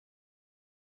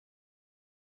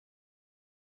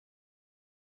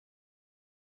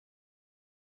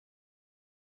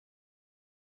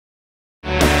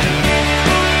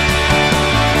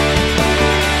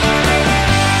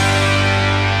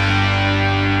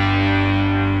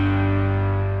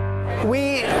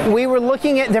we were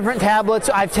looking at different tablets.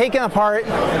 I've taken apart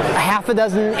half a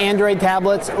dozen Android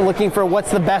tablets looking for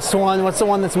what's the best one, what's the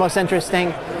one that's most interesting.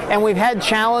 And we've had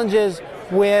challenges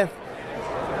with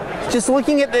just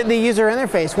looking at the user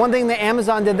interface. One thing that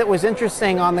Amazon did that was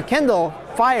interesting on the Kindle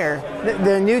Fire,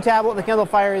 the new tablet, the Kindle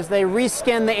Fire, is they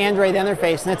reskinned the Android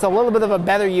interface, and it's a little bit of a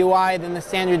better UI than the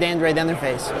standard Android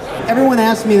interface. Everyone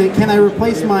asks me that, can I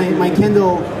replace my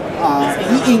Kindle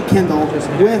e-ink Kindle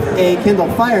with a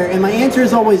Kindle Fire, and my answer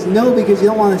is always no, because you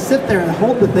don't want to sit there and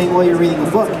hold the thing while you're reading a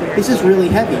book. It's just really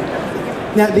heavy.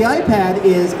 Now, the iPad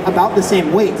is about the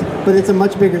same weight, but it's a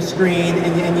much bigger screen,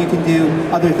 and you can do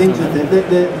other things with it.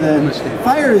 The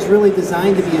Fire is really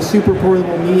designed to be a super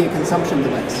portable media consumption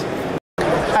device.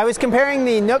 I was comparing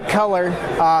the Nook Color,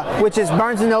 which is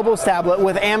Barnes & Noble's tablet,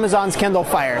 with Amazon's Kindle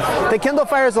Fire. The Kindle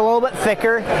Fire is a little bit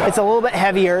thicker, it's a little bit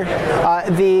heavier.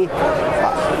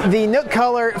 The Nook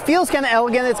Color feels kind of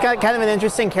elegant, it's got kind of an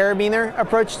interesting carabiner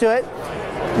approach to it.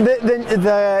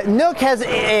 The Nook has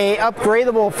a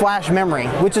upgradable flash memory,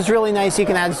 which is really nice. You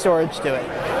can add storage to it.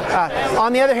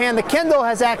 On the other hand, the Kindle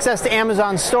has access to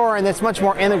Amazon's store, and it's much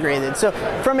more integrated. So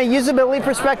from a usability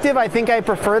perspective, I think I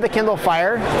prefer the Kindle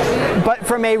Fire. But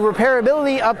from a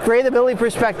repairability, upgradability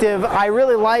perspective, I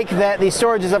really like that the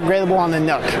storage is upgradable on the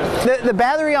Nook. The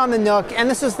battery on the Nook, and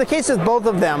this is the case with both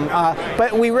of them,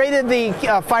 but we rated the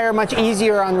Fire much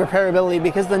easier on repairability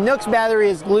because the Nook's battery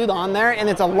is glued on there, and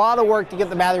it's a lot of work to get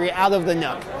the battery out of the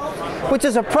Nook, which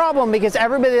is a problem because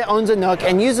everybody that owns a Nook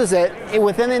and uses it,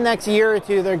 within the next year or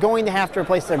two, they're going to have to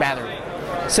replace their battery.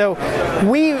 So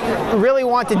we really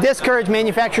want to discourage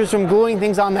manufacturers from gluing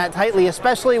things on that tightly,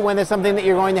 especially when it's something that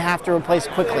you're going to have to replace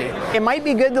quickly. It might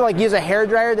be good to use a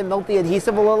hairdryer to melt the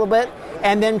adhesive a little bit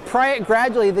and then pry it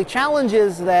gradually. The challenge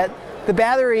is that the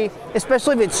battery,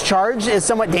 especially if it's charged, is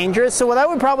somewhat dangerous. So what I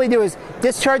would probably do is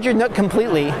discharge your Nook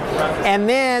completely and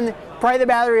then pry the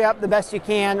battery up the best you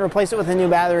can, replace it with a new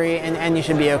battery, and you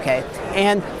should be okay.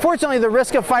 And fortunately, the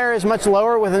risk of fire is much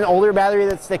lower with an older battery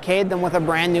that's decayed than with a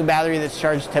brand new battery that's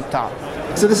charged tip-top.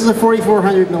 So this is a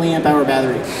 4,400 milliamp hour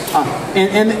battery.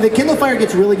 And the Kindle Fire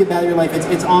gets really good battery life.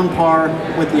 It's on par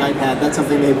with the iPad. That's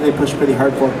something they push pretty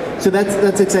hard for. So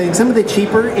that's exciting. Some of the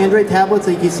cheaper Android tablets,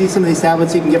 like you see some of these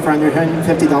tablets you can get for under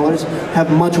 $150,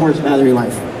 have much worse battery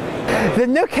life. The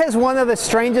Nook has one of the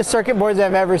strangest circuit boards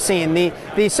I've ever seen.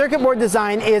 The circuit board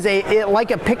design is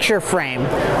like a picture frame,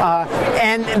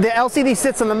 and the LCD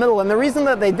sits in the middle. And the reason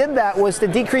that they did that was to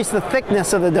decrease the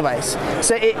thickness of the device.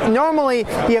 So normally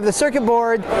you have the circuit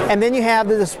board, and then you have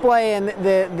the display, and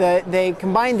they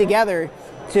combine together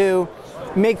to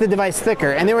make the device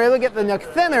thicker. And they were able to get the Nook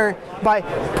thinner by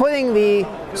putting the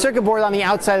circuit board on the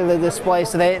outside of the display,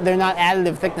 so they're not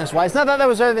additive thickness-wise. Now, I thought that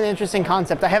was sort of an interesting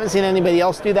concept. I haven't seen anybody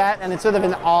else do that, and it's sort of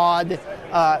an odd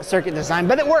circuit design,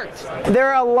 but it worked.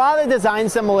 There are a lot of design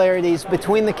similarities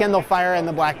between the Kindle Fire and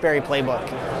the BlackBerry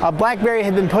Playbook. BlackBerry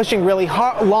had been pushing really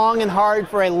long and hard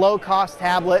for a low-cost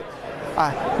tablet.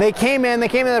 They came in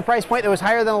at a price point that was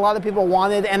higher than a lot of people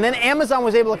wanted, and then Amazon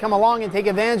was able to come along and take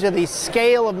advantage of the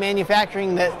scale of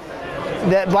manufacturing that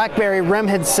BlackBerry RIM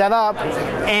had set up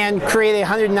and create a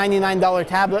 $199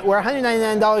 tablet, where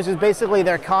 $199 is basically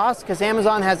their cost, because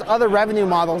Amazon has other revenue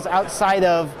models outside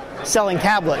of selling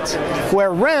tablets,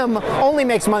 where RIM only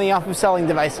makes money off of selling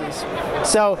devices.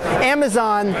 So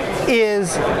Amazon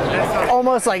is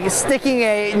almost like sticking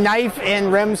a knife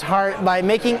in RIM's heart by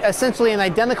making essentially an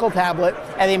identical tablet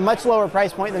at a much lower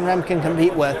price point than RIM can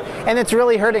compete with. And it's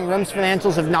really hurting. RIM's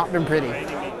financials have not been pretty.